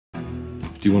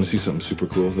Do you want to see something super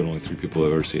cool that only 3 people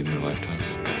have ever seen in their lifetimes?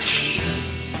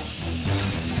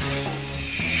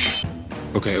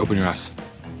 Okay, open your eyes.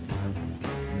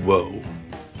 Whoa.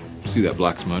 See that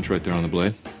black smudge right there on the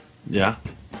blade? Yeah?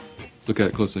 Look at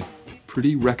it closely.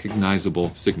 Pretty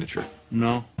recognizable signature.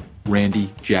 No.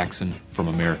 Randy Jackson from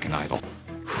American Idol.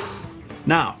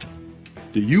 Now,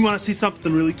 do you want to see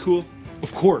something really cool?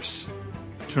 Of course.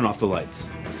 Turn off the lights.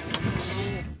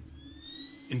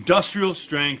 Industrial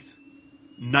strength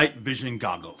night vision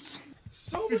goggles.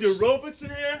 So We much, do aerobics in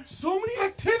here. so many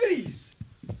activities.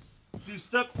 Do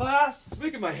step class. It's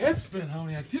making my head spin how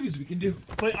many activities we can do.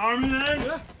 Play Army Man.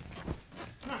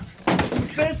 Yeah.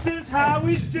 This is how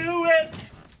we do it.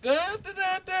 Da, da,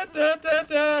 da, da, da, da,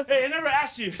 da. Hey, I never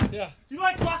asked you. Yeah. You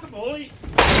like guacamole?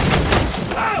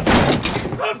 Ah!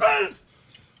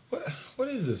 What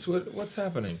is this? What's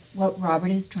happening? What Robert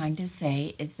is trying to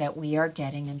say is that we are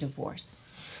getting a divorce.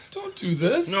 Don't do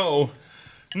this. No.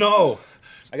 No.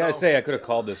 I gotta say, I could have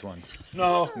called this one.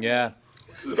 No. Yeah.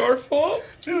 Is it our fault?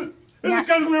 Is it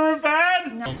because we were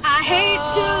bad? I hate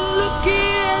to look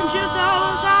into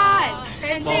those eyes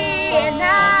and see it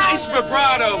now. Nice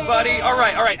vibrato, buddy. All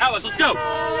right, Alice, let's go.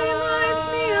 Reminds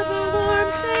me of a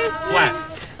warm, safe Flat.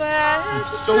 place where It's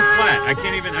so flat. I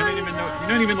don't even know. You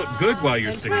don't even look good while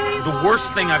you're singing. The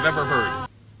worst thing I've ever heard.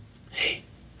 Hey,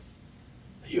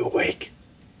 are you awake?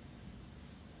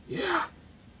 Yeah.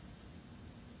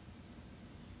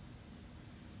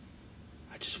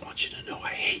 I just want you to know I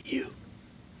hate you.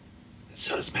 And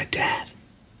so does my dad.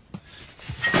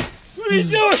 What are you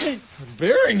doing? I'm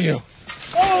burying you.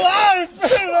 I'm alive!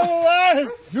 Man, I'm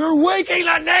alive! You're waking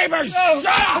the neighbors. No!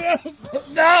 Shut up.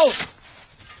 No!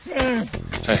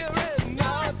 Hey,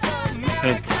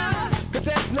 Hey,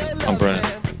 I'm Brennan.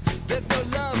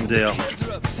 I'm Dale.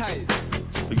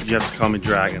 You have to call me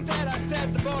Dragon.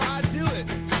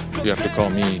 You have to call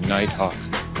me Nighthawk.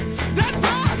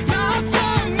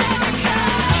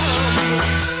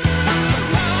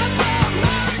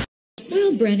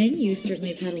 Well, Brennan, you certainly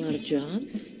have had a lot of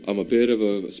jobs. I'm a bit of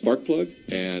a spark plug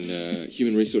and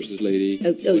human resources lady.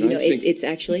 Oh, But you know, I think-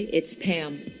 it's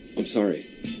Pam. I'm sorry.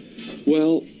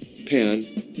 Well, Pan,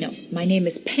 No, my name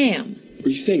is Pam. are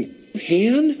you saying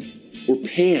Pan or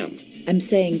Pam? I'm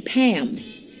saying Pam.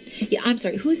 Yeah, I'm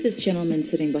sorry. Who's this gentleman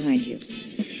sitting behind you?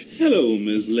 Hello,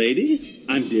 Ms. Lady.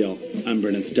 I'm Dale. I'm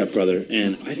Brennan's stepbrother,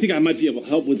 and I think I might be able to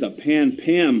help with the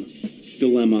Pan-Pam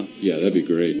dilemma. Yeah, that'd be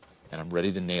great. And I'm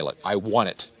ready to nail it. I want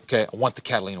it. Okay, I want the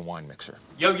Catalina wine mixer.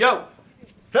 Yo.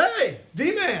 Hey,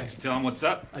 D-Man! Tell him what's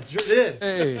up. I sure did.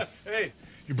 Hey, Hey,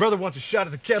 your brother wants a shot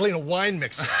at the Catalina wine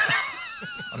mixer.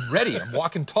 I'm ready. I'm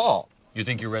walking tall. You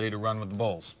think you're ready to run with the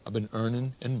Bulls? I've been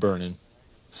earning and burning,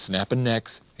 snapping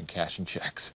necks and cashing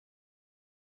checks.